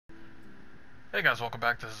Hey guys, welcome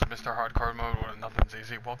back. This is Mr. Hardcore Mode where nothing's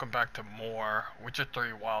easy. Welcome back to more Witcher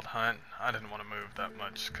 3 Wild Hunt. I didn't want to move that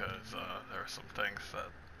much because there are some things that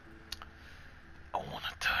I want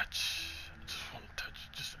to touch. I just want to touch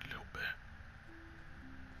just a little bit.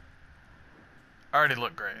 I already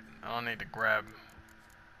look great. I don't need to grab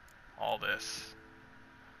all this.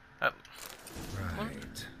 That,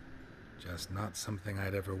 Right. Just not something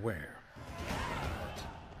I'd ever wear. But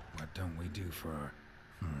what don't we do for our...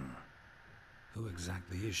 Who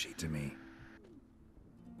exactly is she to me?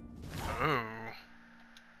 ooh.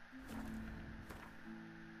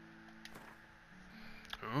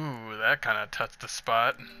 Ooh, that kind of touched the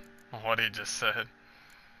spot. What he just said.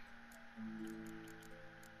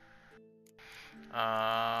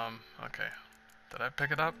 Okay. Did I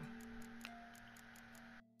pick it up?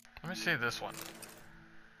 Let me see this one.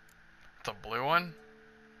 It's a blue one?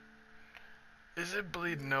 Is it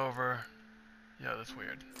bleeding over? Yeah, that's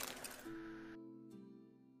weird.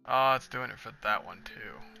 Oh, it's doing it for that one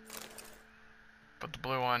too. But the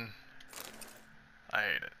blue one, I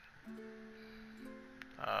hate it.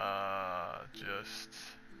 Just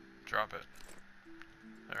drop it.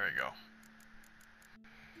 There we go.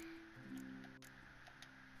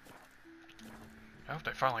 I hope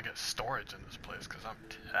they finally get storage in this place because I'm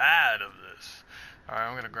tired of this. Alright,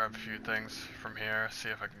 I'm gonna grab a few things from here, see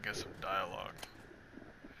if I can get some dialogue.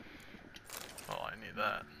 Well, I need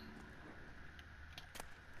that.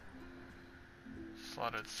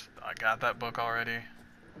 Slotted. I got that book already.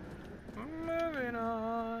 Moving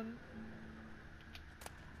on.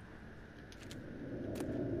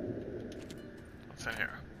 What's in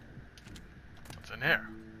here? What's in here?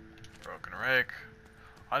 Broken rake.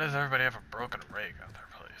 Why does everybody have a broken rake at their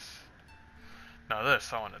place? Now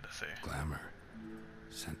this I wanted to see. Glamour.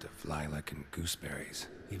 Scent of lilac and gooseberries,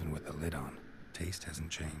 even with the lid on. Taste hasn't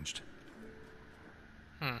changed.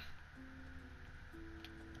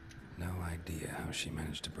 No idea how she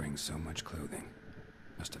managed to bring so much clothing.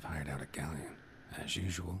 Must have hired out a galleon. As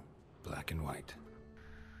usual, black and white.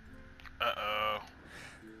 Uh-oh.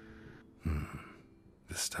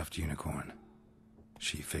 The stuffed unicorn.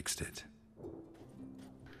 She fixed it.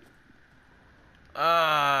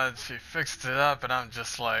 She fixed it up and I'm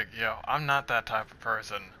just like, yo, I'm not that type of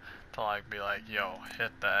person to like be like, yo,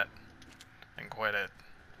 hit that and quit it.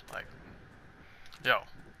 Like, yo,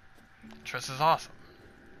 Triss is awesome.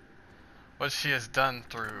 What she has done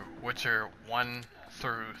through Witcher 1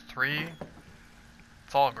 through 3,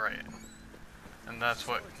 it's all great. And that's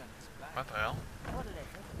what the hell?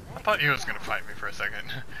 I thought he was gonna fight me for a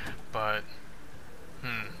second, but,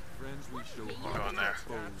 I'll go in there.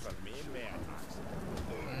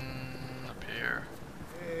 Up here.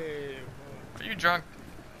 Are you drunk?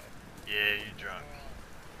 Yeah, you drunk.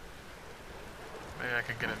 Maybe I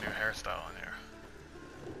could get a new hairstyle in here.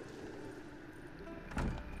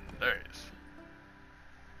 There he is.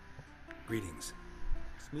 Greetings.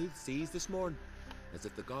 Smooth seas this morn, as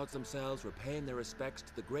if the gods themselves were paying their respects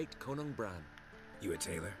to the great Conung Bran. You a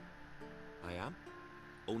tailor? I am.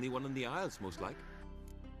 Only one in the Isles, most like.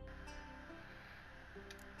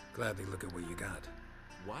 Gladly look at what you got.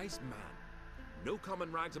 Wise man. No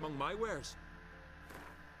common rags among my wares.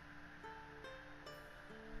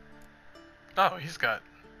 Oh, he's got...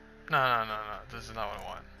 No. This is not what I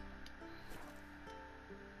want.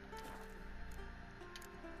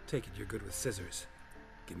 Take it you're good with scissors.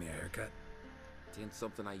 Give me a haircut. It ain't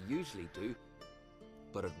something I usually do,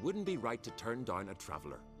 but it wouldn't be right to turn down a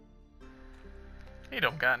traveler. He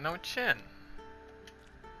don't got no chin.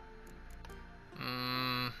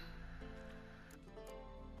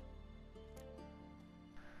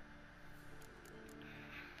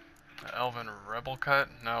 Elven rebel cut?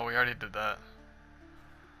 No, we already did that.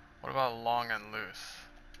 What about long and loose?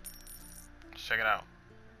 Let's check it out.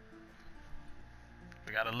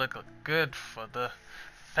 We gotta look good for the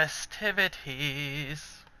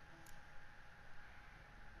festivities.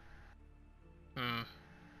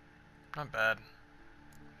 Not bad.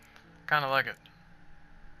 Kinda like it.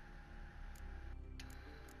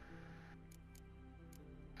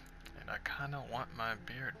 And I kinda want my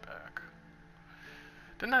beard back.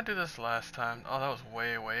 Didn't I do this last time? Oh, that was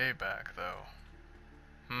way, way back though.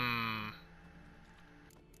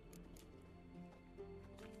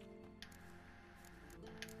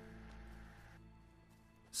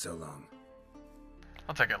 So long.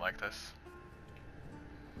 I'll take it like this.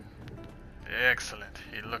 Excellent.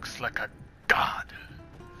 He looks like a god.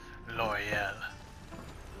 Loyal.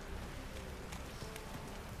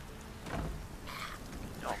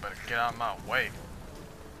 Y'all better get out of my way.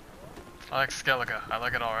 I like Skellige. I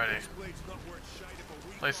like it already.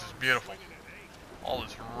 Place is beautiful. All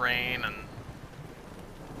this rain and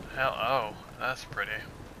Hell, oh, that's pretty.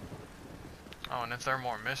 Oh, and is there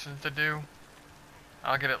more missions to do?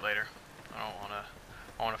 I'll get it later. I don't wanna.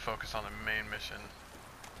 I wanna focus on the main mission.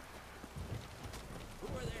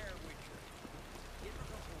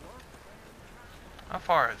 How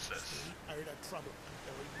far is this?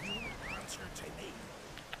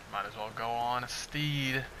 Might as well go on a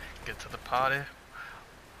steed. Get to the party.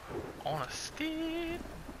 On a steed.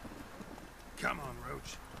 Come on,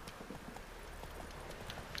 Roach.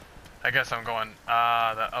 I guess I'm going,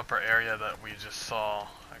 the upper area that we just saw.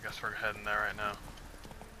 I guess we're heading there right now.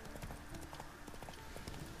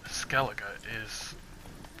 Skellige is,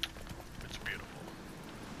 it's beautiful.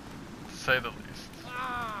 To say the least.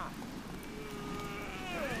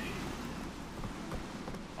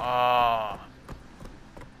 Ah.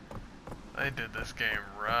 They did this game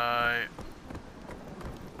right.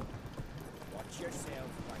 Watch yourself,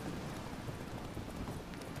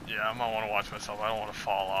 Yeah, I might want to watch myself. I don't want to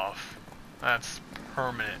fall off. That's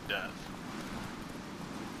permanent death.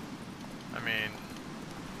 I mean,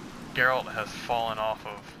 Geralt has fallen off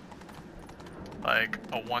of like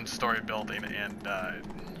a one-story building and died.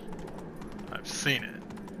 I've seen it.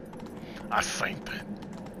 I seen it.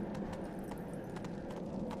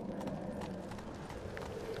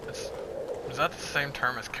 Is that the same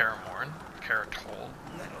term as Karamorn? Karatol?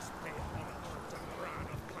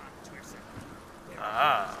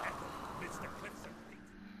 Ah.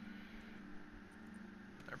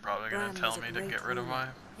 They're probably going to tell me to get rid of my...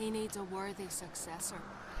 He needs a worthy successor.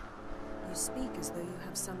 You speak as though you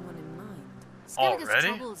have someone in mind. Skellige's Already?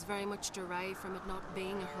 trouble is very much derived from it not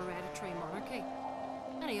being a hereditary monarchy.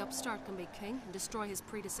 Any upstart can be king and destroy his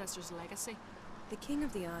predecessor's legacy. The King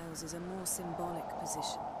of the Isles is a more symbolic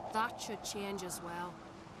position. That should change as well.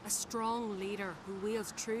 A strong leader who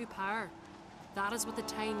wields true power. That is what the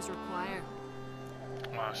times require.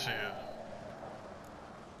 Oh, shit.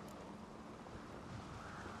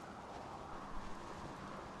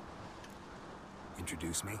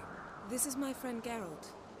 Introduce me? This is my friend Geralt,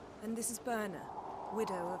 and this is Berna,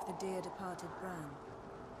 widow of the dear departed Bran.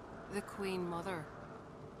 The Queen Mother.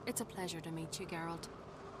 It's a pleasure to meet you, Geralt.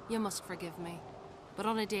 You must forgive me, but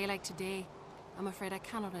on a day like today, I'm afraid I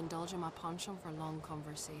cannot indulge in my penchant for long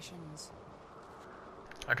conversations.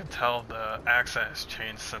 I can tell the accent has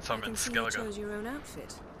changed since I'm in I can see you Skellige. chose your own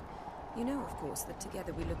outfit. You know, of course, that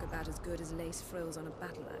together we look about as good as lace frills on a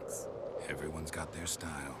battle axe. Everyone's got their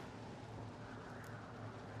style.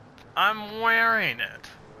 I'm wearing it.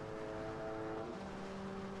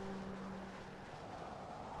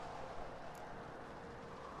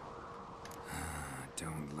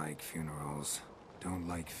 Don't like funerals. Don't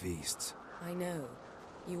like feasts. I know.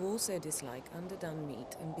 You also dislike underdone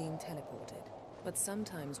meat and being teleported. But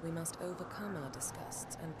sometimes we must overcome our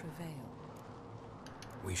disgusts and prevail.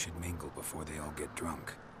 We should mingle before they all get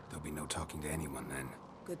drunk. There'll be no talking to anyone then.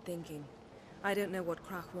 Good thinking. I don't know what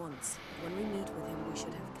Krach wants, but when we meet with him, we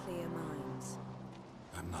should have clear minds.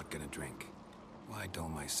 I'm not gonna drink. Why dull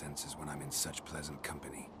my senses when I'm in such pleasant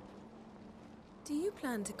company? Do you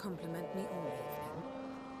plan to compliment me all evening?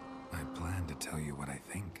 I plan to tell you what I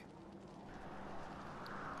think.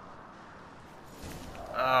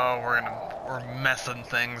 Oh, we're messing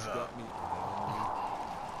things up.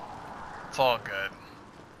 It's all good.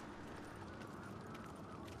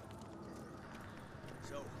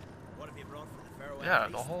 So, what have you brought for the farewell Yeah,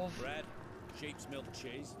 feast? the whole bread, sheep's milk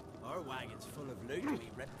cheese. Our wagon's full of loot to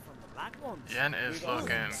be ripped from the black ones. Yen is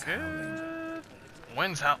looking good.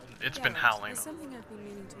 Wind's howling. It's been Geralt, howling. there's something I've been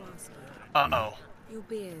meaning to ask you. Uh-oh. Your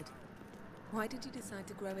beard. Why did you decide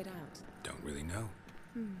to grow it out? Don't really know.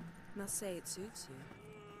 Must say it suits you.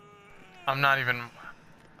 I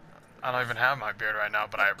don't even have my beard right now,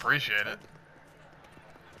 but I appreciate it.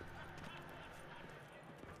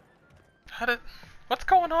 What's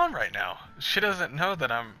going on right now? She doesn't know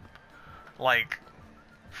that I'm, like,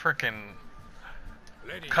 frickin'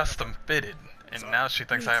 custom fitted, and now she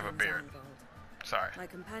thinks I have a Greetings, beard. Arnvald. Sorry. My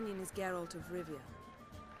companion is Geralt of Rivia.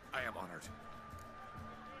 I am honored.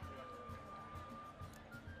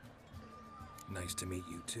 Nice to meet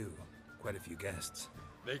you too. Quite a few guests.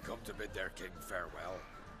 They come to bid their king farewell.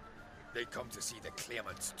 They come to see the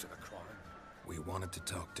claimants to the crown. We wanted to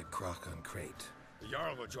talk to Krach on Crate. The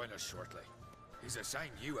Jarl will join us shortly. He's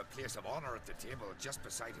assigned you a place of honor at the table just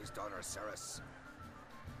beside his daughter Ceres.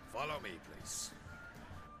 Follow me, please.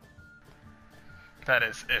 That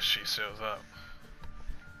is if she shows up.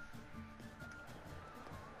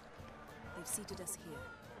 They've seated us here.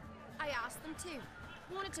 I asked them to.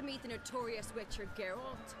 Wanted to meet the notorious witcher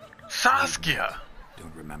Geralt. Saskia!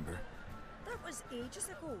 Don't remember? That was ages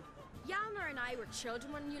ago. Yalmer and I were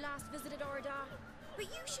children when you last visited Orda. But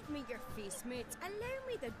you should meet your feast mates. Allow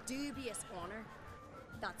me the dubious honor.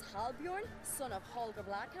 That's Halbjorn, son of Holger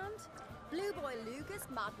Blackhand, Blue Boy Lucas,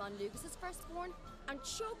 Madman Lucas's firstborn, and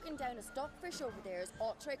choking down a stockfish over there is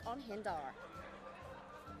Otric on Hindar.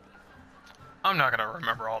 I'm not gonna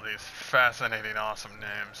remember all these fascinating, awesome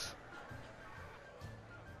names.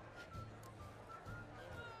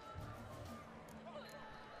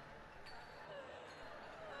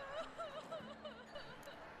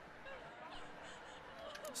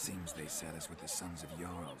 Seems they set us with the sons of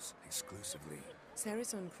Jarls exclusively.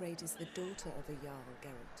 Ceres Crate is the daughter of a Jarl,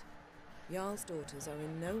 Geralt. Jarl's daughters are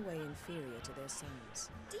in no way inferior to their sons.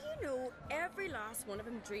 Do you know every last one of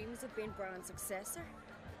them dreams of being Bran's successor?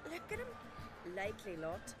 Look at him. Likely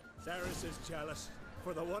lot. Ceres is jealous,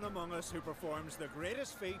 for the one among us who performs the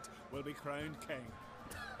greatest feat will be crowned king.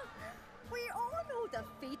 We all know the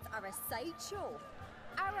feats are a sideshow.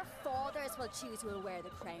 Our fathers will choose who will wear the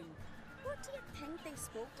crown. What do you think they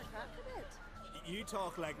spoke to crack about? You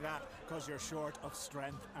talk like that because you're short of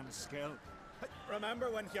strength and skill.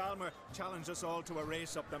 Remember when Hjalmar challenged us all to a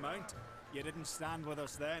race up the mount? You didn't stand with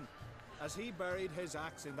us then. As he buried his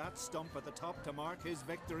axe in that stump at the top to mark his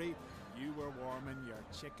victory, you were warming your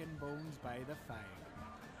chicken bones by the fire.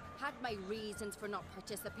 Had my reasons for not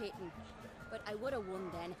participating, but I would have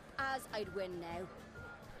won then, as I'd win now.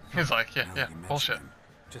 He's like, yeah, Now yeah, that you mention bullshit. him,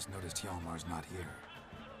 just noticed Hjalmar's not here.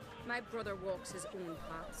 My brother walks his own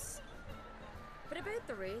paths. But about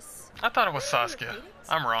the race, I thought it was I know Saskia. you're Phoenix.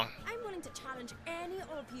 I'm wrong. I'm willing to challenge any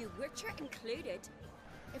of you, Witcher included.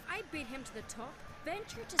 If I beat him to the top,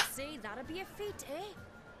 venture to say that'd be a feat, eh?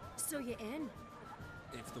 So you in?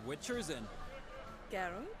 If the Witcher's in.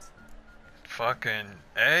 Geralt? Fucking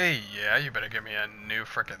A, yeah, you better give me a new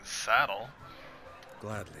frickin' saddle.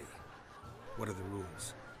 Gladly. What are the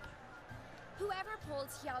rules? Whoever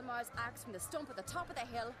pulls Hjalmar's axe from the stump at the top of the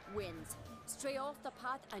hill wins. Stray off the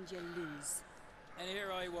path and you lose. And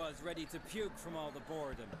here I was, ready to puke from all the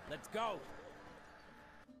boredom. Let's go!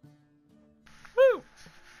 Woo!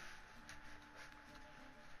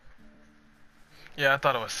 Yeah, I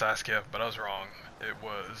thought it was Saskia, but I was wrong. It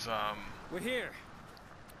was, We're here.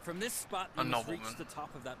 From this spot, A you must reach nobleman. the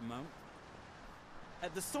top of that mount.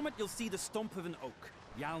 At the summit, you'll see the stump of an oak.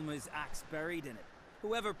 Yalma's axe buried in it.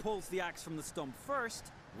 Whoever pulls the axe from the stump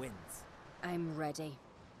first, wins. I'm ready.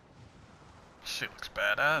 she looks You'll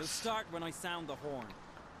badass. start when I sound the horn.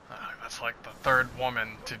 That's like the third woman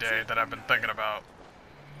today that I've been thinking about.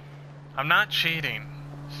 I'm not cheating.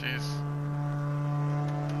 She's...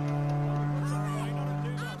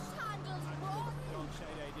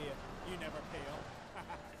 Shade idea. You never pay up.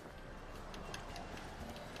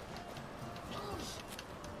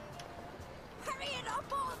 Hurry it up,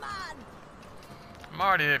 old man! I'm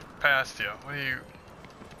already past you. What are you...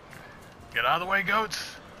 Get out of the way,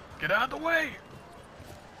 goats! Get out of the way!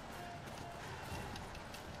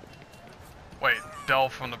 Wait,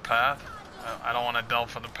 delve from the path? I don't want to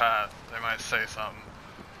delve from the path. They might say something.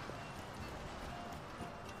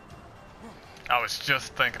 I was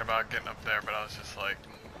just thinking about getting up there, but I was just like,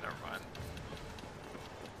 never mind.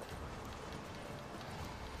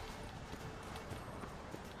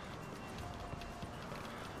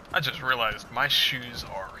 I just realized my shoes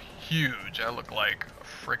are huge. I look like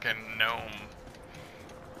a freaking gnome.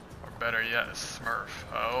 Or better yet, a smurf.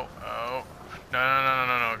 Oh, oh.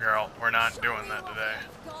 No, girl. We're not doing that today.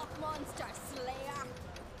 God, monster slayer!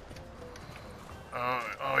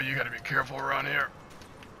 Oh, you gotta be careful around here.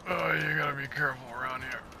 Oh, you gotta be careful around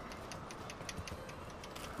here.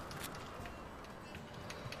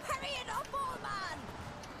 Hurry it up, old man!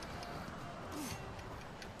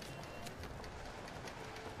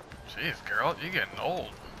 Jeez, girl, you getting old.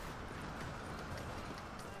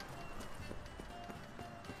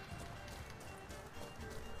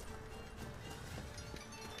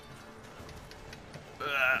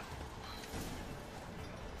 Ugh.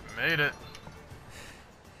 Made it.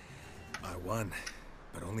 I won,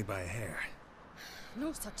 but only by a hair.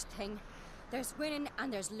 No such thing. There's winning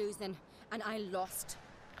and there's losing, and I lost.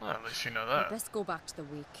 Well, at least you know We'd that. best go back to the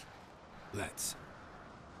week. Let's.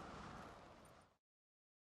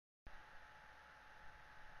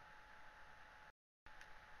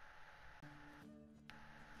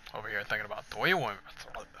 Over here thinking about three women.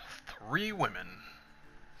 Three women.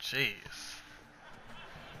 Jeez.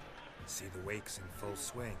 See the wakes in full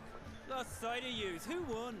swing. Lost sight of yous. Who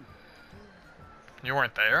won? You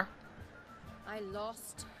weren't there? I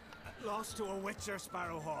lost. Lost to a Witcher,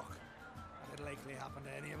 Sparrowhawk. That'd likely happen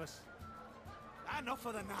to any of us. Enough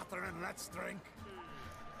of the natter and let's drink.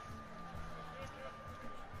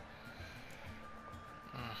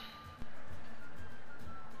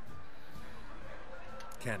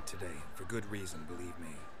 Can't today, for good reason, believe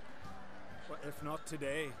me. But if not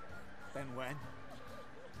today, then when?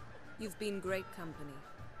 You've been great company.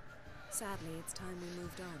 Sadly, it's time we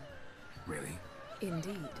moved on. Really?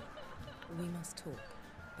 Indeed. We must talk,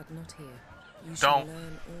 but not here. You Don't. shall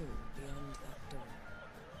learn all beyond that door.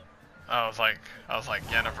 I was like,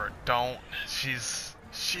 Yennefer, don't. She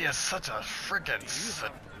has such a freaking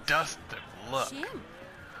seductive look. Shame.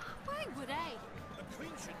 Why would I?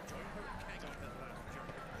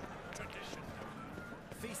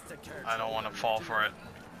 I don't want to fall for it.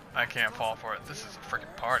 I can't fall for it. This is a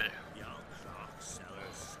freaking party.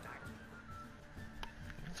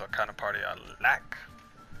 It's the kind of party I like.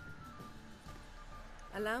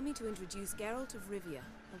 Allow me to introduce Geralt of Rivia,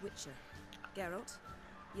 a witcher. Geralt,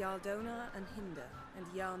 Jarl Donar and Hinder, and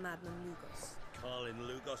Jarl Madman Lugos. Calling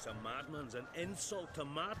Lugos a madman's an insult to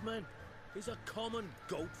madmen. He's a common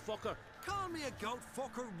goat fucker. Call me a goat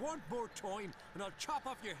fucker one more time, and I'll chop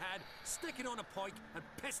off your head, stick it on a pike, and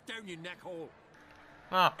piss down your neck hole.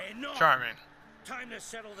 Oh, Enough! charming. Time to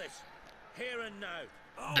settle this. Here and now.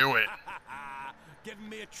 Oh, Do it. Giving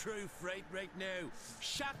me a true fright right now.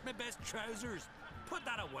 Shat my best trousers. Put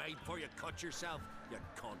that away before you cut yourself, you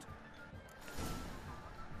cunt.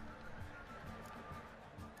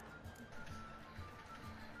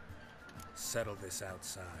 Settle this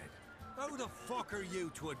outside. Who the fuck are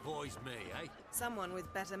you to advise me, eh? Someone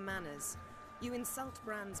with better manners. You insult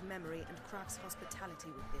Bran's memory and Crafts hospitality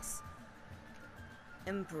with this.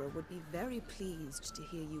 Emperor would be very pleased to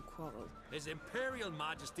hear you quarrel. His Imperial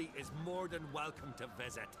Majesty is more than welcome to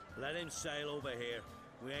visit. Let him sail over here.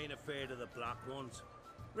 We ain't afraid of the Black Ones.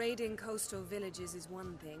 Raiding coastal villages is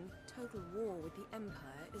one thing, total war with the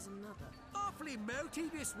Empire is another. Awfully mouty,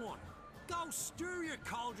 this one. Go stir your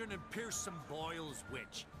cauldron and pierce some boils,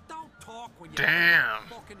 witch. Don't talk when you Damn. have a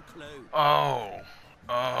fucking clue. Oh.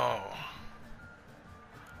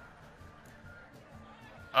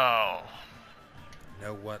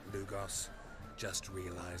 Know what, Lugos? Just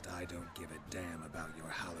realized I don't give a damn about your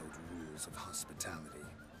hallowed rules of hospitality.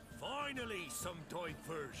 Finally, some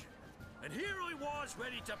diversion. And here I was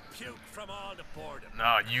ready to puke from all the boredom.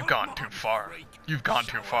 No, you've gone too far. You've gone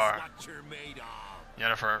too far. What you're made of.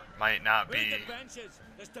 Yennefer might not be. Read the benches.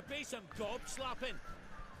 There's to be some gob slapping.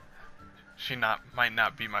 She might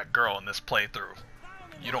not be my girl in this playthrough.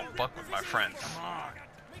 You don't fuck with my friends.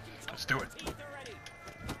 Let's do it.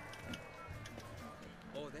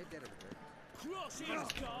 Oh, they did it. Cross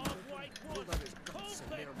his dog, white one.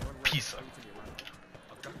 Piece of.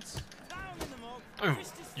 Ooh,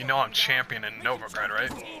 you know I'm champion in Novigrad,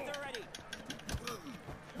 right?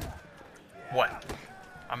 What?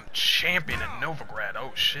 I'm champion in Novigrad.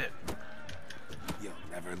 Oh shit. You'll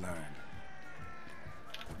never learn.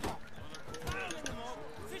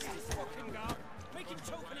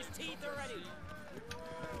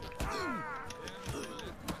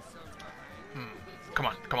 Come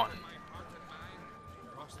on. Come on.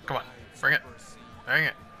 Bring it. Bring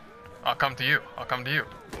it. I'll come to you.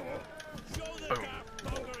 Boom.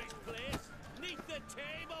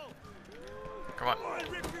 Come on.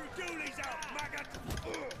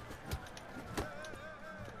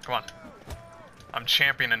 Come on. I'm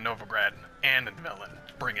champion in Novigrad and in Velen.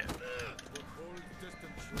 Bring it.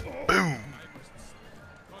 Boom.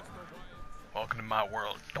 Welcome to my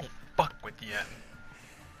world. Don't fuck with Yen.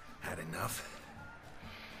 Had enough?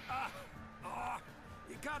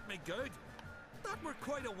 You got me good. That were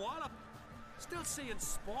quite a wallop. Still seeing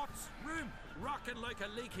spots, room rocking like a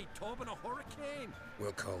leaky tub in a hurricane.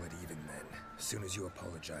 We'll call it even then, as soon as you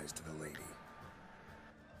apologize to the lady.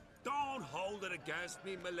 Don't hold it against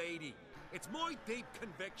me, milady. It's my deep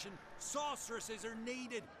conviction sorceresses are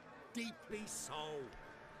needed. Deeply so.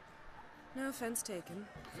 No offense taken.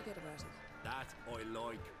 Forget about it. That I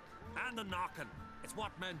like. And the knocking. It's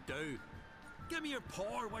what men do. Give me your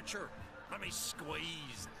paw, Witcher. Let me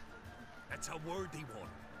squeeze. It's a worthy one.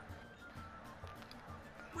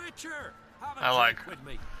 Witcher, have a drink with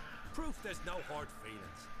me. Proof there's no hard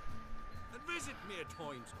feelings. And visit me at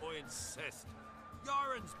times, I insist.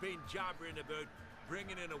 Yoren's been jabbering about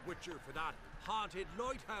bringing in a Witcher for that haunted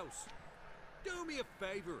lighthouse. Do me a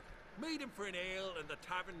favour. Meet him for an ale in the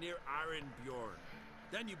tavern near Arenbjorn.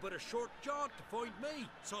 Then you but a short jaunt to find me,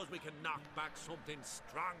 so as we can knock back something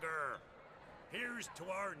stronger. Here's to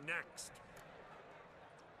our next.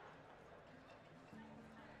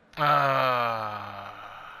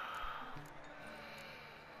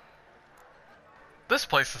 This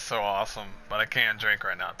place is so awesome, but I can't drink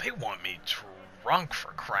right now. They want me drunk for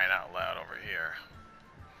crying out loud over here.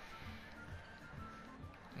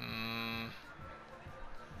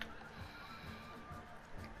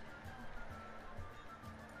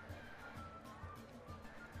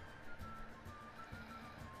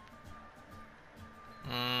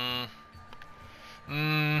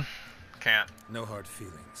 Can't. No hard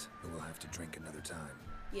feelings, but we'll have to drink another time.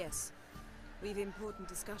 Yes. We've important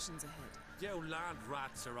discussions ahead. You land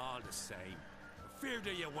rats are all the same. Fear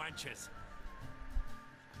to you wenches.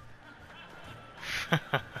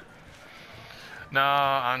 No,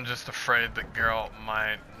 I'm just afraid that Geralt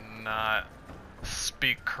might not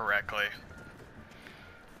speak correctly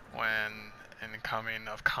when incoming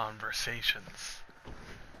of conversations.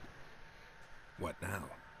 What now?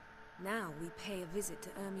 Now we pay a visit to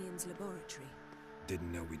Erimons' laboratory.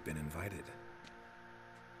 Didn't know we'd been invited.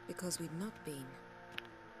 Because we'd not been.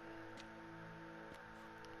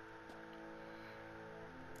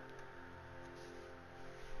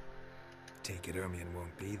 Take it Ermion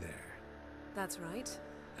won't be there. That's right.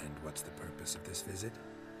 And what's the purpose of this visit?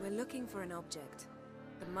 We're looking for an object.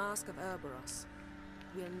 The Mask of Ouroboros.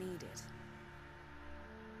 We'll need it.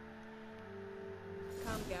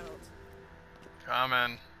 Come, Geralt.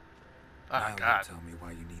 Coming. Oh, Now God. you tell me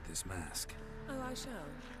why you need this mask. Oh, I shall.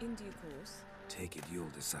 In due course. Take it you'll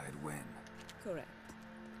decide when. Correct.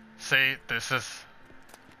 See, this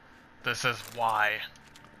is why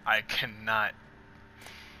I cannot.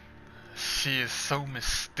 She is so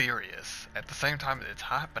mysterious. At the same time, it's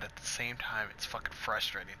hot, but at the same time, it's fucking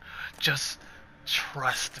frustrating. Just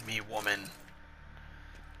trust me, woman.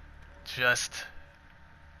 Just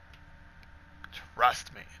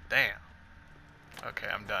trust me. Damn. Okay,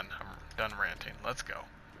 I'm done. I'm done ranting. Let's go.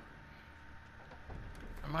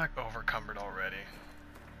 Am I overcumbered already?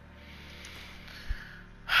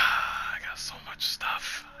 I got so much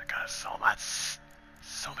stuff. I got so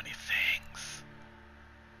many things.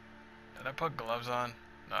 Did I put gloves on?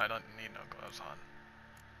 No, I don't need no gloves on.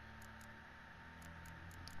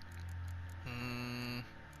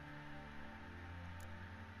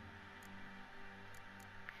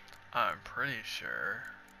 I'm pretty sure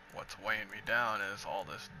what's weighing me down is all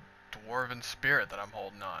this dwarven spirit that I'm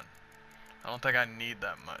holding on. I don't think I need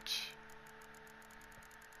that much.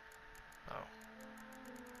 Oh.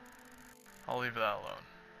 I'll leave that alone.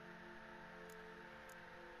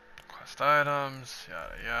 Quest items,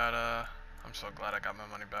 yada yada. I'm so glad I got my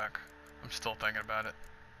money back. I'm still thinking about it.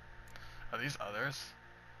 Are these others?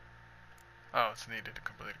 Oh, it's needed to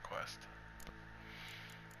complete a quest.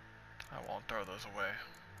 I won't throw those away.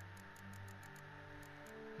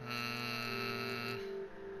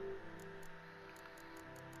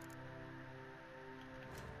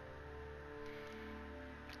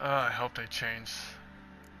 I hope they change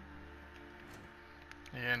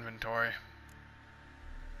the inventory.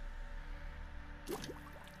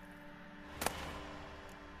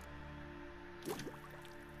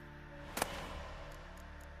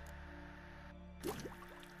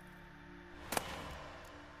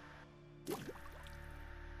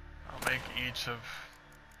 I'll make each of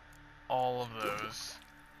all of those.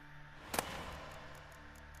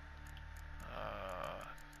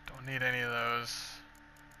 Don't need any of those.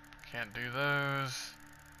 Can't do those.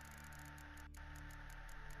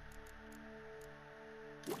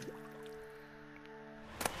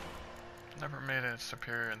 Never made a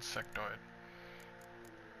superior insectoid.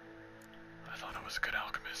 I thought I was a good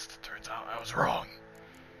alchemist. Turns out I was wrong.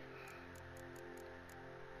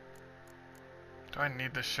 Do I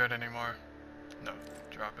need this shit anymore? No,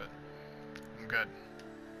 drop it. I'm good.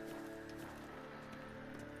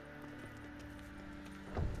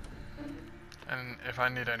 And if I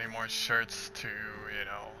need any more shirts to, you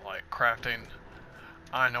know, like crafting,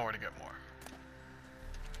 I know where to get more.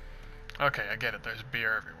 Okay, I get it. There's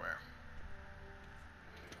beer everywhere.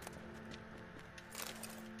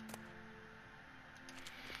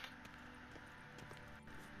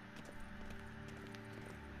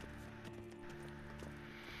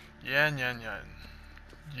 Yen.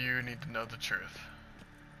 You need to know the truth.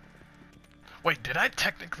 Wait, did I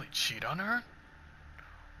technically cheat on her?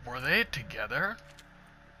 Were they together?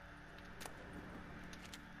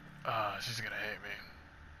 She's gonna hate me.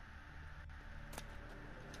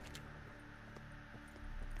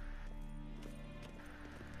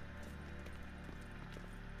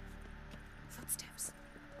 Footsteps.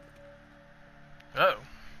 Oh.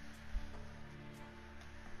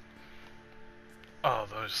 Oh,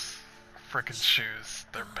 those frickin' shoes.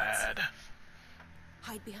 They're bad.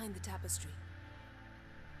 Hide behind the tapestry.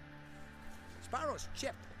 Sparrows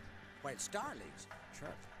chip, while starlings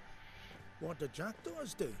chirp. What do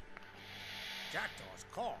jackdaws do? Jackdaws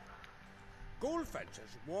caw.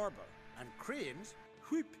 Goldfinches warble, and cranes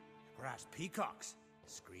whoop, whereas peacocks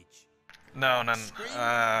screech. No. Scream,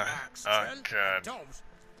 Oh, trill, God. and doves,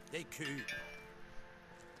 they coo.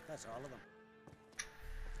 That's all of them.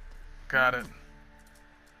 Got it.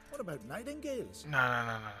 What about nightingales? No.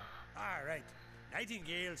 All right,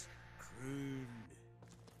 nightingales croon.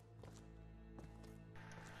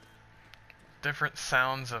 different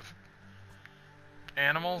sounds of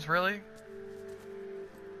animals, really?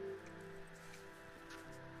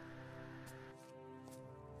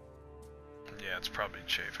 Yeah, it's probably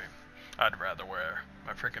chafing. I'd rather wear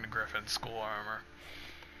my freaking Griffin school armor.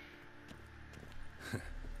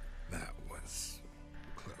 That was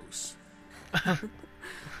close.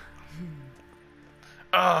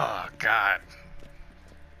 Oh, God.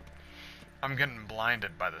 I'm getting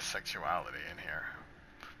blinded by the sexuality in here.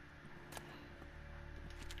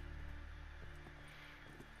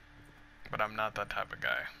 But I'm not that type of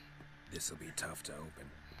guy. This'll be tough to open.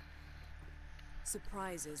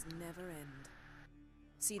 Surprises never end.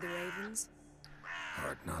 See the ravens?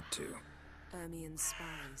 Hard not to. Ermien's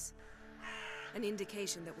spies. An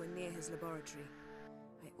indication that we're near his laboratory.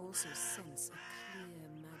 I also sense a clear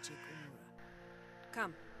magic aura.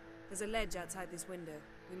 Come, there's a ledge outside this window.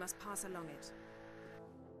 We must pass along it.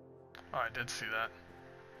 Oh, I did see that.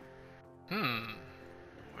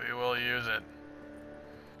 We will use it.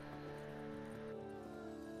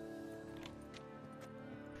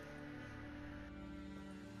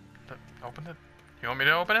 Open it? You want me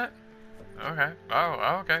to open it? Okay.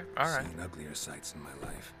 Oh, okay. Alright. Seen uglier sights in my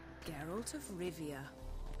life. Geralt of Rivia,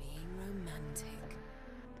 being romantic.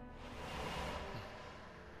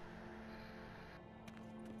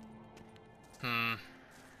 Ooh,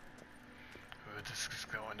 this is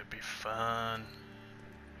going to be fun.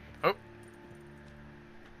 Oh!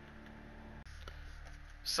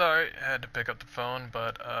 Sorry, I had to pick up the phone,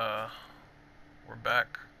 but, we're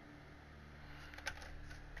back.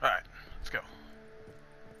 Alright, let's go.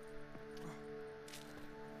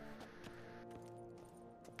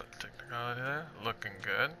 But technicality there, looking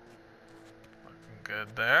good. Looking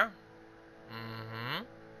good there.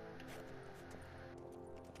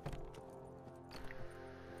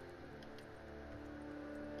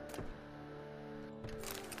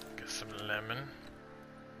 Get some lemon.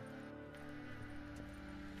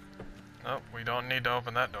 Nope, we don't need to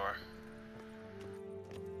open that door.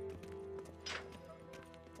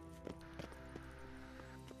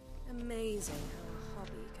 Amazing how a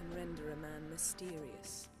hobby can render a man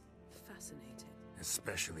mysterious. Fascinating.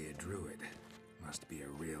 Especially a druid. Must be a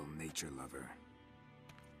real nature lover.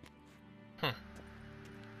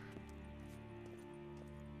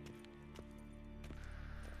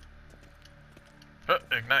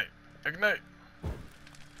 Ignite! Ignite!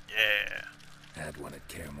 Yeah! Had one at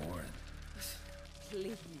Kaer Morhen.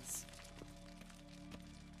 Please.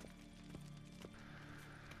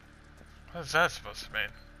 What is that supposed to mean?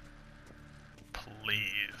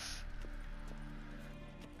 Please.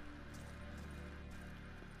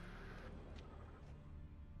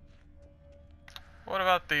 What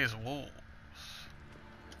about these wolves?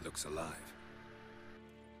 Looks alive.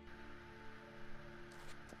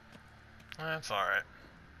 That's alright.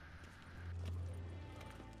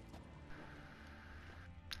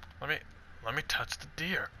 Let me touch the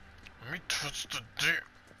deer. Let me touch the deer.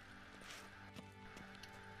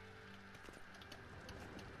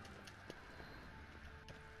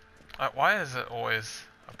 Why is it always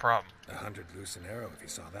a problem? 100 loose an arrow if you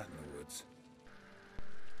saw that in the woods.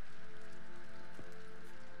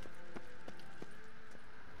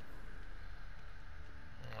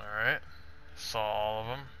 Alright. Saw all of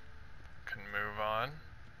them. Can move on.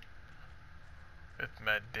 With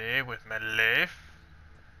my day, with my life.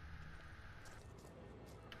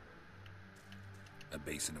 A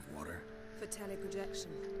basin of water. For teleprojection,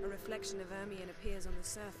 a reflection of Ermien appears on the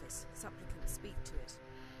surface. Supplicants speak to it.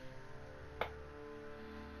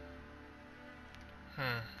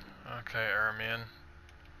 Okay, Ermien.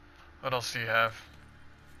 What else do you have?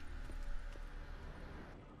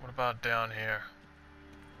 What about down here?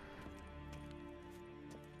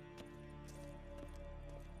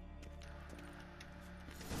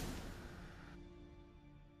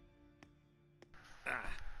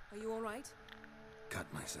 Are you alright?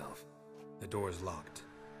 Cut myself. The door's locked.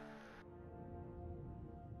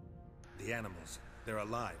 The animals. They're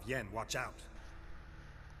alive. Yen, watch out.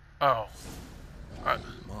 Oh.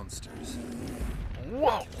 Monsters.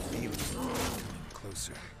 Whoa! Feel them coming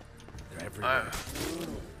closer. They're everywhere.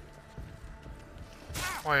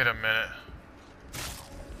 Wait a minute.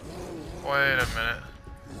 Wait a minute.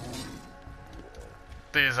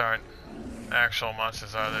 These aren't actual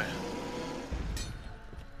monsters, are they?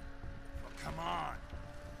 Come on.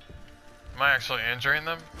 Am I actually injuring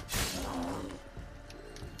them?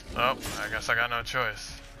 Oh, I guess I got no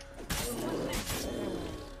choice.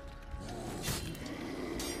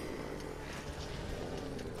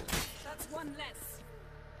 That's one less.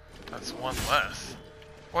 That's one less.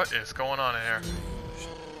 What is going on in here?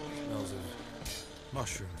 Smells of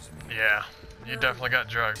mushrooms. Yeah, You definitely got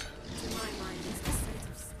drugged. To my mind, it's the scent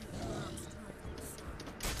of sweet plants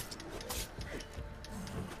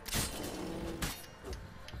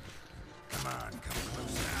Come on, come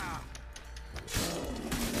closer.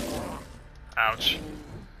 Ouch.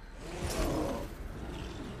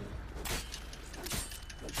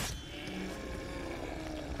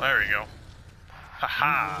 There we go.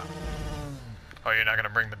 Haha. Oh, you're not gonna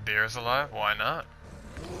bring the deers alive? Why not?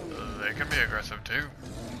 They can be aggressive too.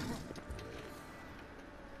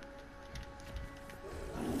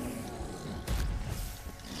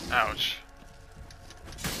 Ouch.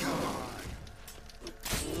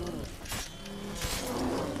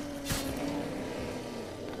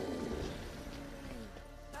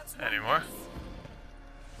 Any more?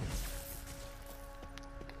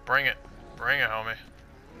 Bring it. Bring it, homie.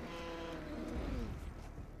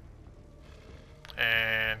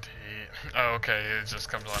 And he... Oh, okay, it just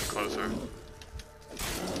comes on closer.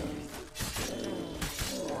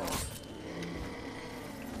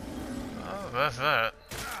 Oh, that's that.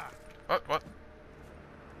 What?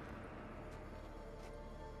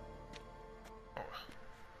 Oh.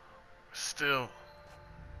 Still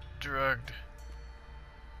drugged.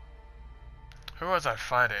 Who was I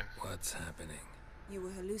fighting? What's happening? You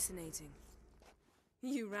were hallucinating.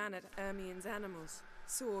 You ran at Erimons' animals,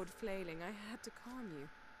 sword flailing. I had to calm you.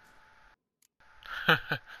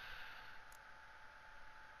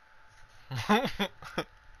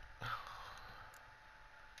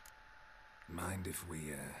 Mind if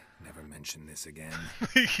we, never mention this again?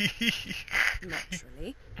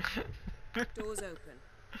 Naturally. Doors open.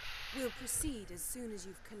 We'll proceed as soon as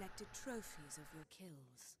you've collected trophies of your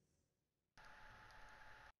kills.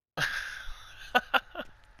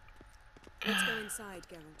 Let's go inside,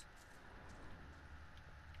 Geralt.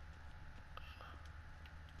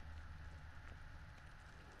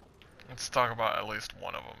 Let's talk about at least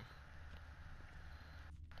one of them.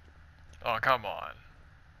 Oh, come on.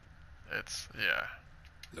 It's, yeah.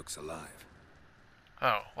 Looks alive.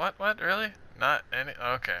 Oh, what, really? Not any,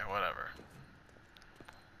 okay, whatever.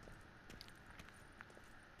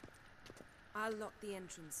 I'll lock the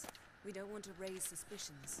entrance. We don't want to raise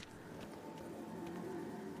suspicions.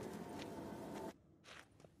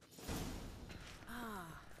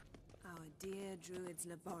 Our dear druid's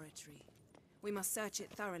laboratory. We must search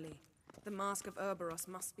it thoroughly. The Mask of Ouroboros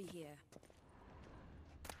must be here.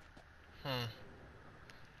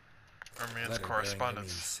 Erimons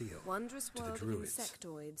correspondence. Wondrous to world the of druids.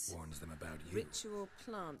 insectoids. Warns them about you. Ritual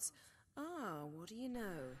plants. What do you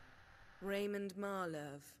know? Raymond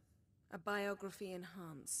Marlove. A biography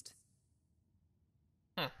enhanced.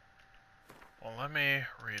 Well, let me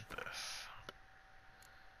read this.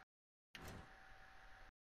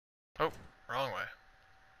 Oh, wrong way.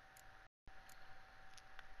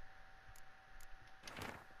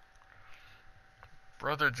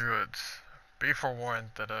 Brother Druids, be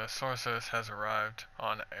forewarned that a sorceress has arrived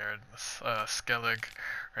on Skellig.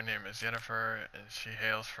 Her name is Yennefer, and she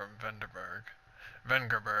hails from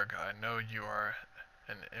Vengerberg. I know you are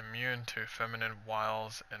immune to feminine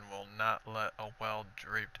wiles and will not let a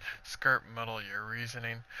well-draped skirt muddle your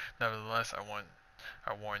reasoning. Nevertheless, I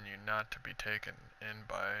warn you not to be taken in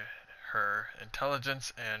by her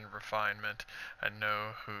intelligence and refinement. I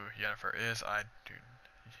know who Yennefer is. I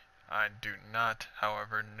do not,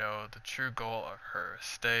 however, know the true goal of her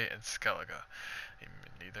stay in Skellige.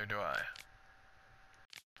 Neither do I.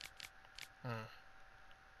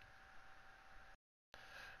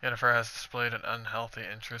 Yennefer has displayed an unhealthy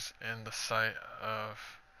interest in the site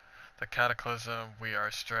of the cataclysm we are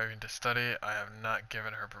striving to study. I have not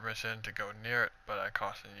given her permission to go near it, but I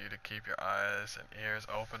caution you to keep your eyes and ears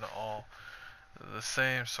open. All the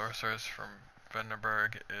same, sorceress from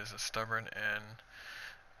Vengerberg is a stubborn and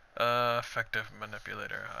effective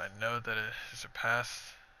manipulator. I know that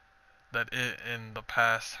in the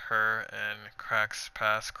past her and Crack's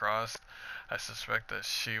paths crossed. I suspect that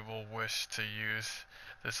she will wish to use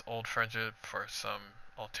this old friendship for some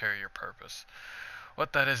ulterior purpose.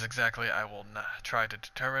 What that is exactly, I will not try to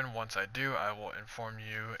determine. Once I do, I will inform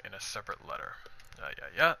you in a separate letter.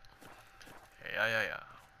 Yeah.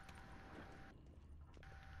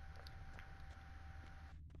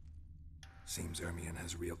 Seems Ermion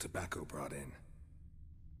has real tobacco brought in.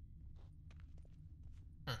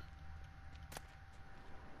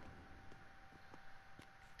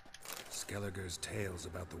 Skellige's tales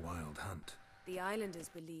about the wild hunt. The islanders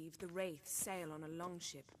believe the wraiths sail on a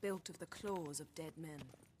longship built of the claws of dead men.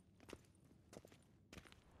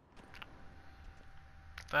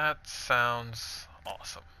 That sounds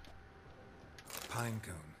awesome.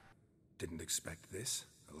 Pinecone. Didn't expect this.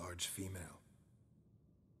 A large female.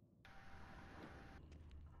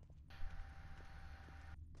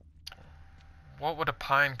 What would a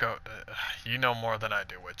pine go? You know more than I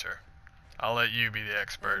do, Witcher. I'll let you be the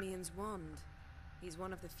expert. Ermion's wand. He's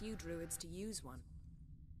one of the few druids to use one.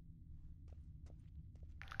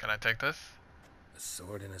 Can I take this? A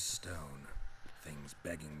sword in a stone. Thing's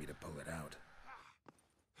begging me to pull it out.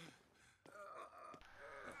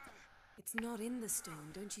 It's not in the stone,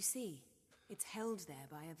 don't you see? It's held there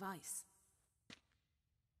by a vice.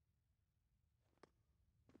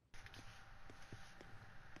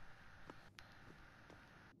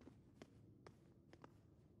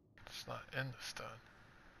 It's not in the stone.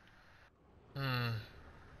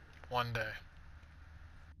 One day.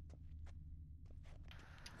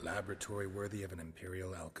 Laboratory worthy of an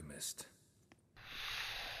imperial alchemist.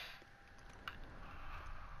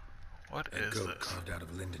 What A is goat this? carved out of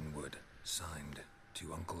lindenwood, signed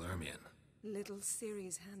to Uncle Ermion. Little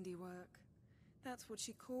Ciri's handiwork. That's what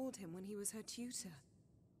she called him when he was her tutor.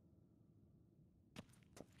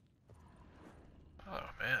 Oh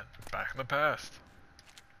man, back in the past.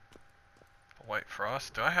 White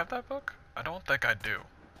Frost. Do I have that book? I don't think I do.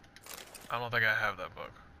 I don't think I have that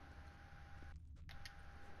book.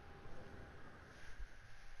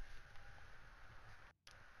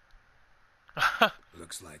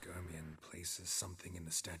 Looks like Ermion places something in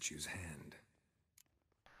the statue's hand.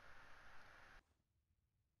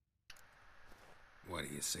 What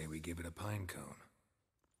do you say we give it a pine cone?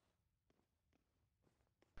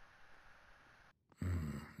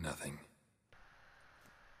 Nothing.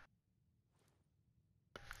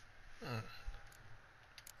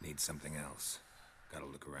 Need something else. Gotta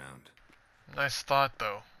look around. Nice thought,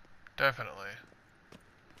 though. Definitely.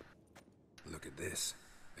 Look at this.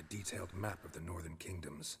 A detailed map of the northern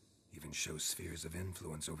kingdoms. Even shows spheres of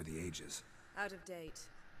influence over the ages. Out of date.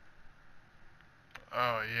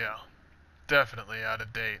 Oh, yeah. Definitely out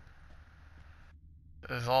of date.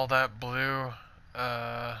 Is all that blue,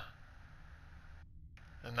 and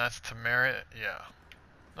that's Temerit? Yeah.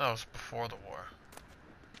 That was before the war.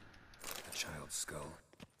 A child's skull.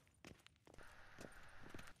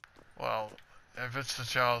 Well, if it's the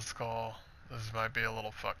child's skull, this might be a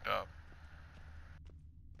little fucked up.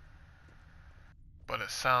 But it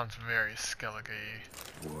sounds very Skellige.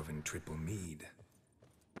 Dwarven triple mead.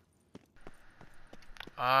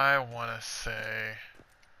 I want to say...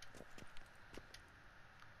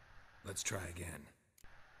 Let's try again.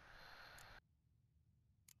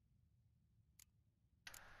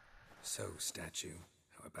 So, statue,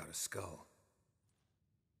 how about a skull?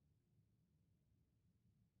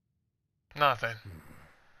 Nothing.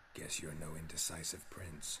 Guess you're no indecisive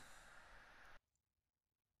prince.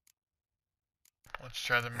 Let's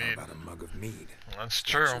try the mead. How about a mug of mead? That's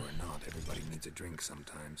Statue true. or not, everybody needs a drink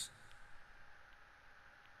sometimes.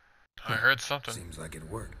 I heard something. Seems like it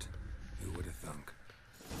worked. Who would have thunk?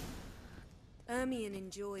 Ermion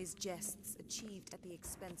enjoys jests achieved at the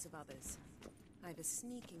expense of others. I've a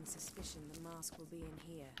sneaking suspicion the mask will be in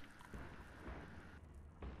here.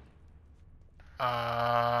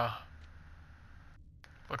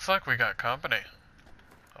 Looks like we got company.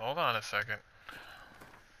 Hold on a second.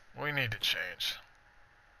 We need to change.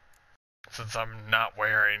 Since I'm not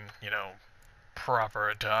wearing, you know, proper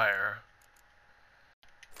attire.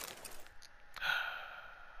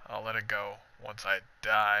 I'll let it go once I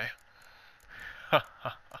die. I'm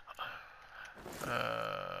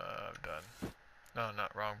done. No,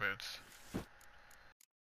 not wrong boots.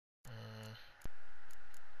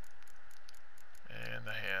 And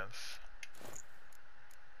the hands.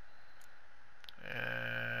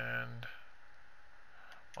 And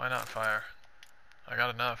why not fire? I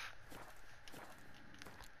got enough.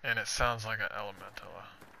 And it sounds like an elemental.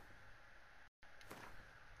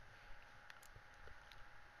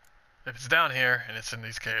 If it's down here and it's in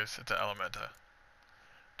these caves, it's an elementa.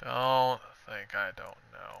 Don't think I don't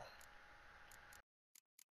know.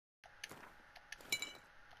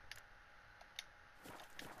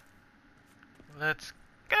 Let's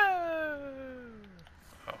go!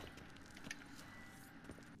 Oh.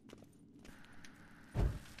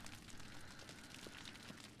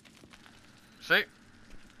 See?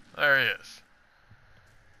 There he is.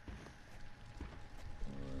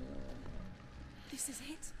 This is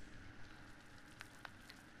it.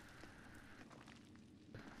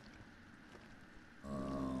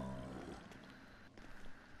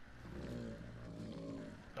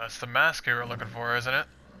 That's the mask you were looking for, isn't it?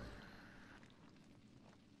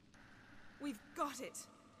 We've got it.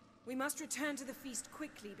 We must return to the feast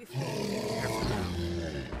quickly before...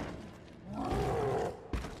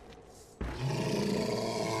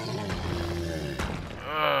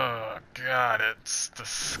 Oh god, it's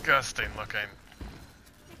disgusting looking.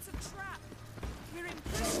 It's a trap. We're in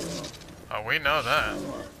prison. Oh, we know that.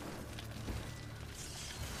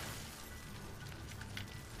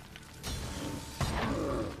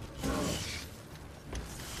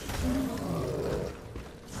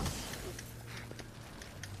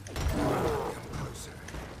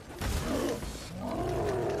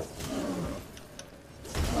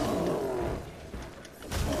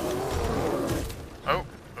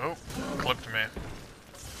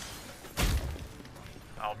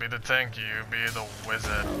 I'll be the tank, you be the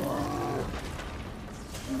wizard.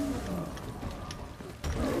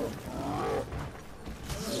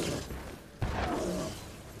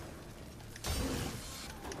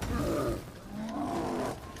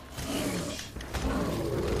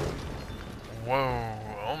 Whoa,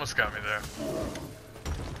 almost got me there.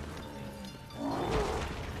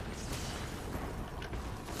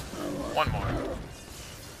 One more.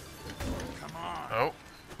 Come on. Oh.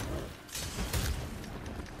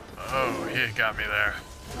 Oh, he got me there.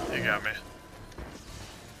 He got me.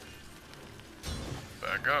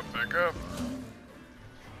 Back up, back up.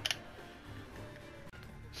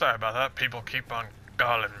 Sorry about that. People keep on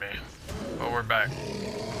calling me. But we're back.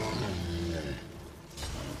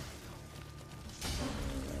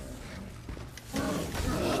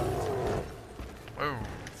 Whoa.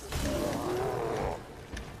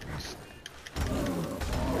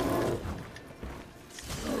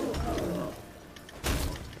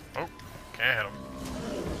 Oh, can't hit him.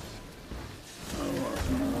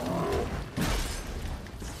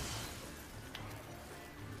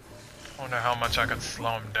 I wonder how much I could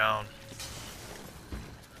slow him down.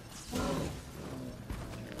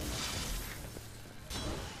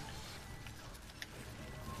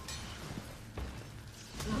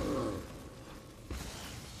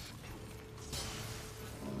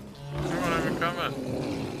 He won't even come in.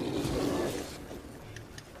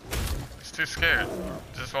 He's too scared.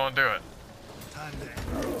 Just won't do it.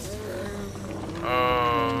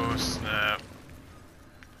 Oh, snap.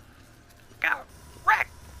 Go, wreck!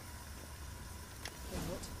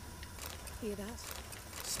 Hear that?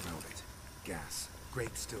 Smelled it. Gas.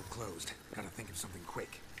 Grate still closed. Gotta think of something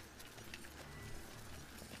quick.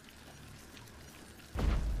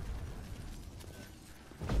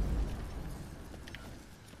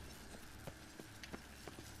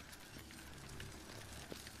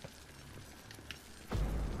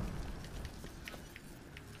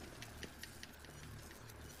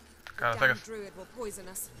 Damn druid will poison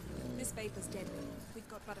us. This vapor's deadly. We've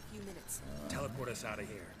got but a few minutes. Teleport us out of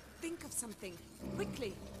here. Think of something.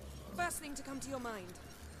 Quickly. First thing to come to your mind.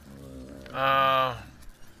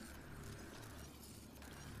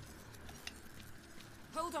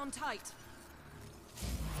 Hold on tight.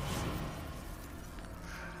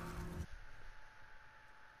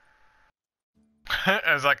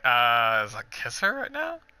 It's like, kiss her right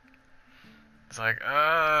now? It's like,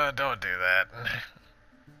 don't do that.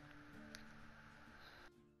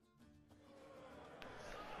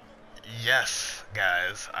 Yes,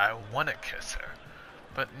 guys, I want to kiss her,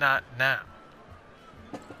 but not now.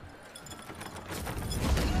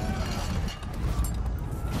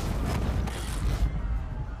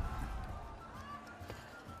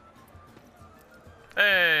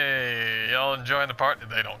 Hey, y'all enjoying the party?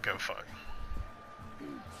 They don't give a fuck.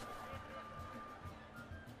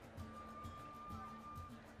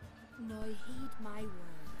 Now heed my words.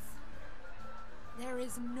 There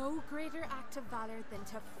is no greater act of valor than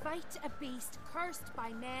to fight a beast cursed by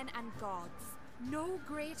men and gods. No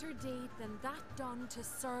greater deed than that done to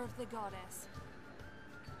serve the goddess.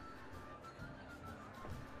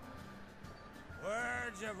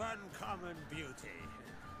 Words of uncommon beauty.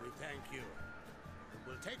 We thank you.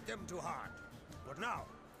 We'll take them to heart. But now,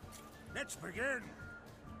 let's begin.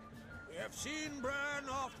 We have seen Bran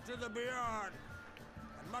off to the beyond,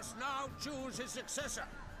 and must now choose his successor.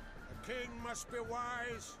 A king must be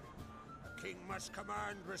wise. A king must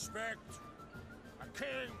command respect. A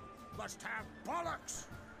king must have bollocks.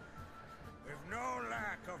 We've no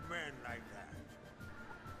lack of men like that.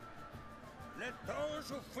 Let those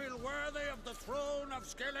who feel worthy of the throne of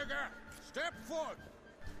Skellige step forth.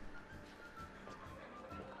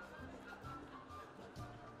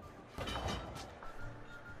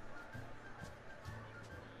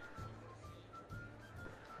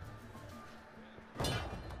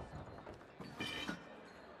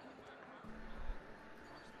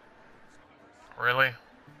 Really?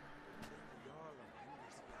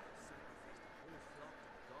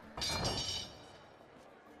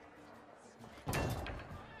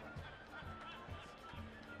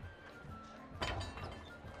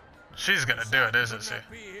 She's gonna do it, isn't she?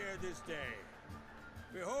 Be here this day.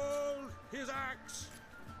 Behold his axe.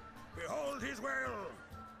 Behold his will.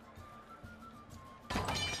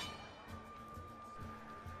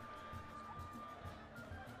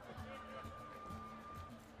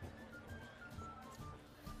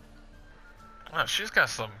 Wow, she's got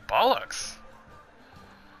some bollocks.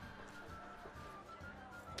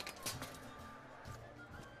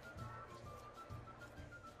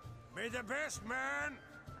 May the best man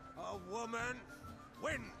or woman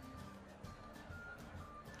win.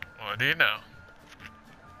 What do you know?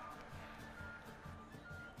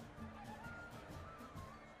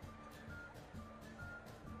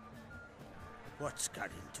 What's got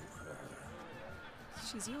into her?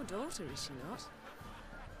 She's your daughter, is she not?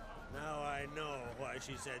 Now I know why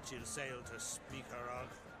she said she'll sail to speak her of.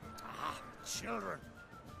 Ah, children.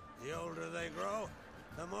 The older they grow,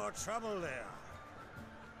 the more trouble they are.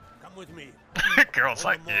 Come with me. Girl's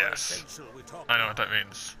like, yes. I know what that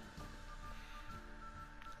means.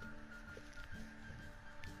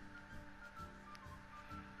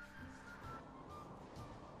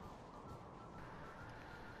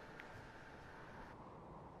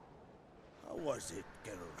 How was it,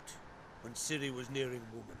 Geralt, when Ciri was nearing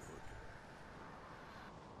womanhood?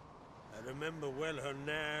 I remember well her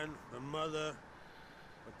nan, her mother,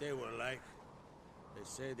 what they were like. They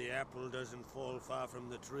say the apple doesn't fall far from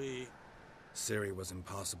the tree. Ciri was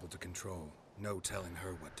impossible to control. No telling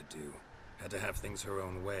her what to do. Had to have things her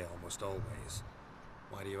own way almost always.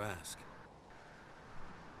 Why do you ask?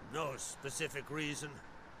 No specific reason.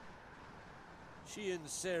 She and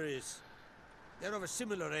Ceres, they're of a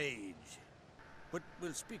similar age. But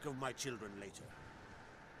we'll speak of my children later.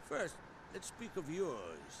 First, let's speak of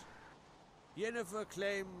yours. Yennefer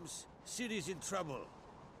claims Ciri's in trouble,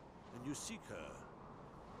 and you seek her.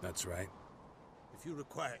 That's right. If you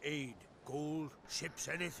require aid, gold, ships,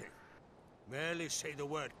 anything, merely say the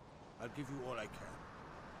word. I'll give you all I can.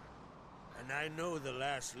 And I know the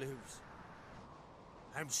lass lives.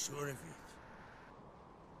 I'm sure of it.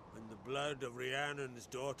 When the blood of Rhiannon's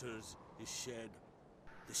daughters is shed,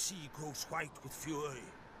 the sea grows white with fury.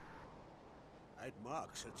 I'd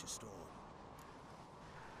mark such a storm.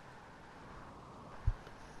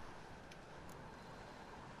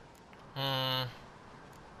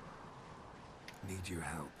 Need your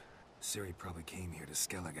help. Ciri probably came here to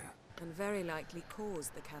Skellige. And very likely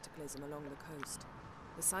caused the cataclysm along the coast.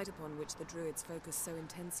 The site upon which the druids focus so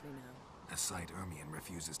intensely now. A site Ermion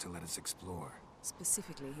refuses to let us explore.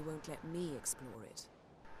 Specifically, he won't let me explore it.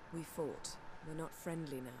 We fought. We're not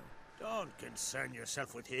friendly now. Don't concern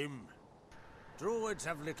yourself with him. Druids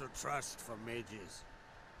have little trust for mages.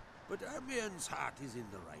 But Ermion's heart is in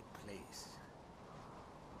the right place.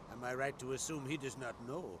 Am I right to assume he does not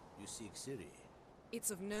know you seek Ciri?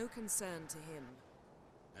 It's of no concern to him.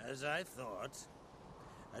 As I thought.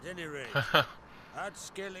 At any rate, Art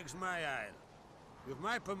Skellig's my isle. With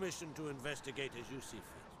my permission to investigate as you see fit.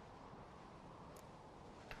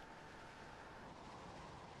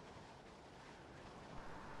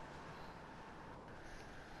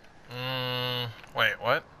 Wait,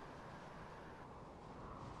 what?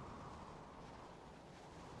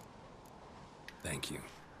 Thank you.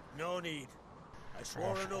 No need. I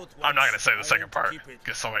swore an oath once. I'm not gonna say the second part. Keep it.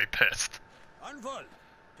 Get somebody pissed. Unfold.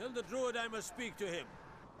 Tell the druid I must speak to him.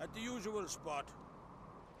 At the usual spot.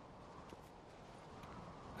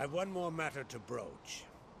 I've one more matter to broach.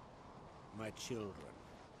 My children.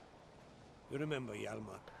 You remember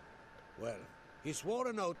Hjalmar? Well, he swore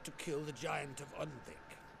an oath to kill the giant of Undvik.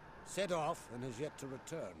 Set off and has yet to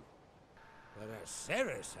return. Whereas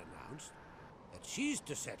Ceres announced that she's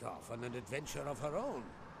to set off on an adventure of her own.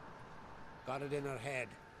 Got it in her head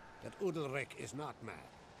that Udalric is not mad,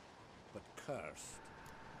 but cursed.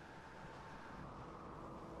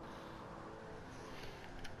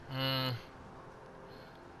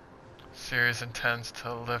 Ceres intends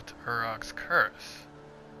to lift Urok's curse.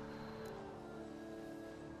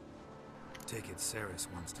 Take it Ceres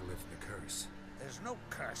wants to lift the curse. There's no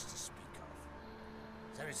curse to speak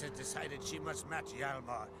of. Ceres has decided she must match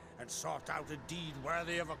Hjalmar and sort out a deed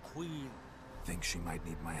worthy of a queen. Think she might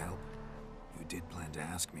need my help? You did plan to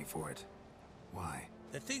ask me for it. Why?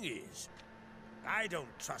 The thing is, I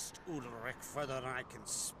don't trust Udalric further than I can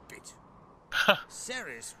spit.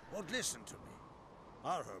 Ceres won't listen to me,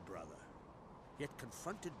 or her brother. Yet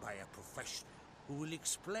confronted by a professional who will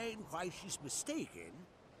explain why she's mistaken,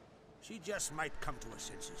 she just might come to her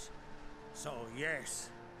senses. So yes,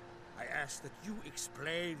 I ask that you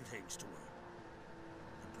explain things to her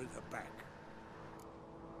and bring her back.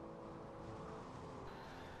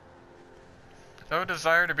 No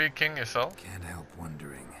desire to be king yourself? Can't help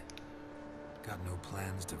wondering. Got no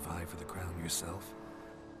plans to vie for the crown yourself?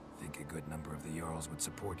 Think a good number of the Jarls would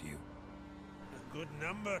support you. A good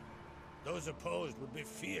number? Those opposed would be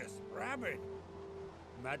fierce, rabid.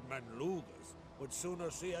 Madman Lugas would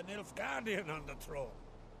sooner see an Nilfgaardian on the throne.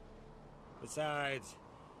 Besides,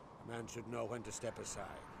 a man should know when to step aside.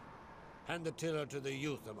 Hand the tiller to the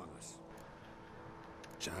youth among us.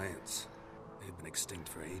 Giants. They've been extinct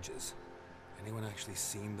for ages. Anyone actually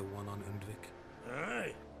seen the one on Undvik?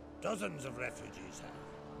 Aye. Dozens of refugees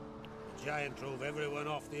have. The giant drove everyone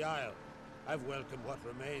off the isle. I've welcomed what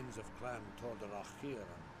remains of Clan Tordarach here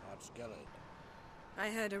on Ard Skellig. I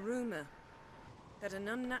heard a rumor. that an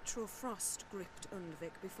unnatural frost gripped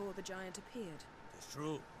Undvik before the giant appeared. It's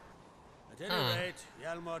true. At any rate,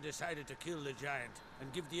 Hjalmar decided to kill the giant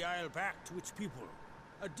and give the isle back to its people.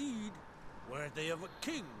 A deed worthy of a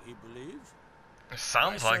king, he believes. It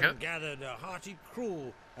sounds like it. Gathered a hearty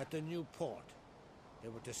crew at the new port. They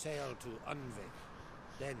were to sail to Undvik,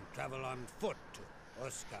 then travel on foot to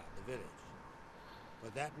Oskar, the village.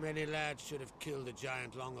 But that many lads should have killed the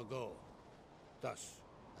giant long ago. Thus,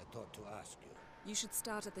 I thought to ask you. You should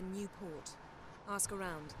start at the new port. Ask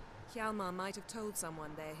around. Hjalmar might have told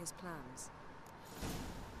someone there his plans.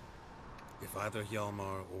 If either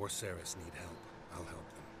Hjalmar or Ceres need help, I'll help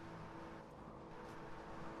them.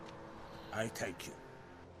 I thank you.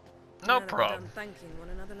 No Now that we're problem. done thanking one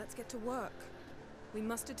another, let's get to work. We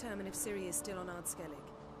must determine if Ciri is still on Ardskellig.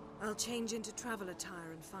 I'll change into travel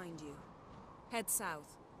attire and find you. Head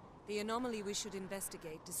south. The anomaly we should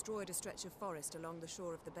investigate destroyed a stretch of forest along the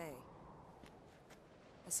shore of the bay.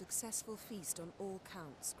 A successful feast on all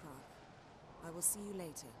counts, Krog. I will see you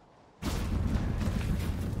later.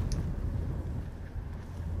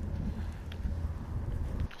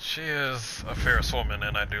 She is a fierce woman,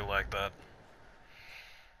 and I do like that.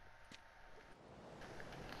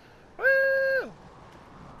 Woo!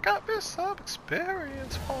 Got me some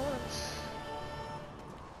experience points.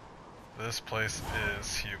 This place is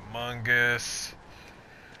humongous.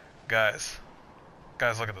 Guys,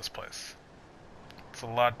 look at this place. It's a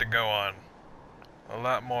lot to go on. A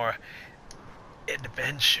lot more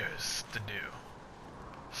adventures to do.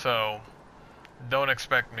 So, don't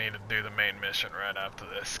expect me to do the main mission right after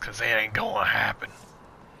this, because it ain't gonna happen.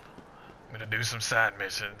 I'm gonna do some side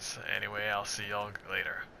missions. Anyway, I'll see y'all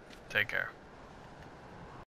later. Take care.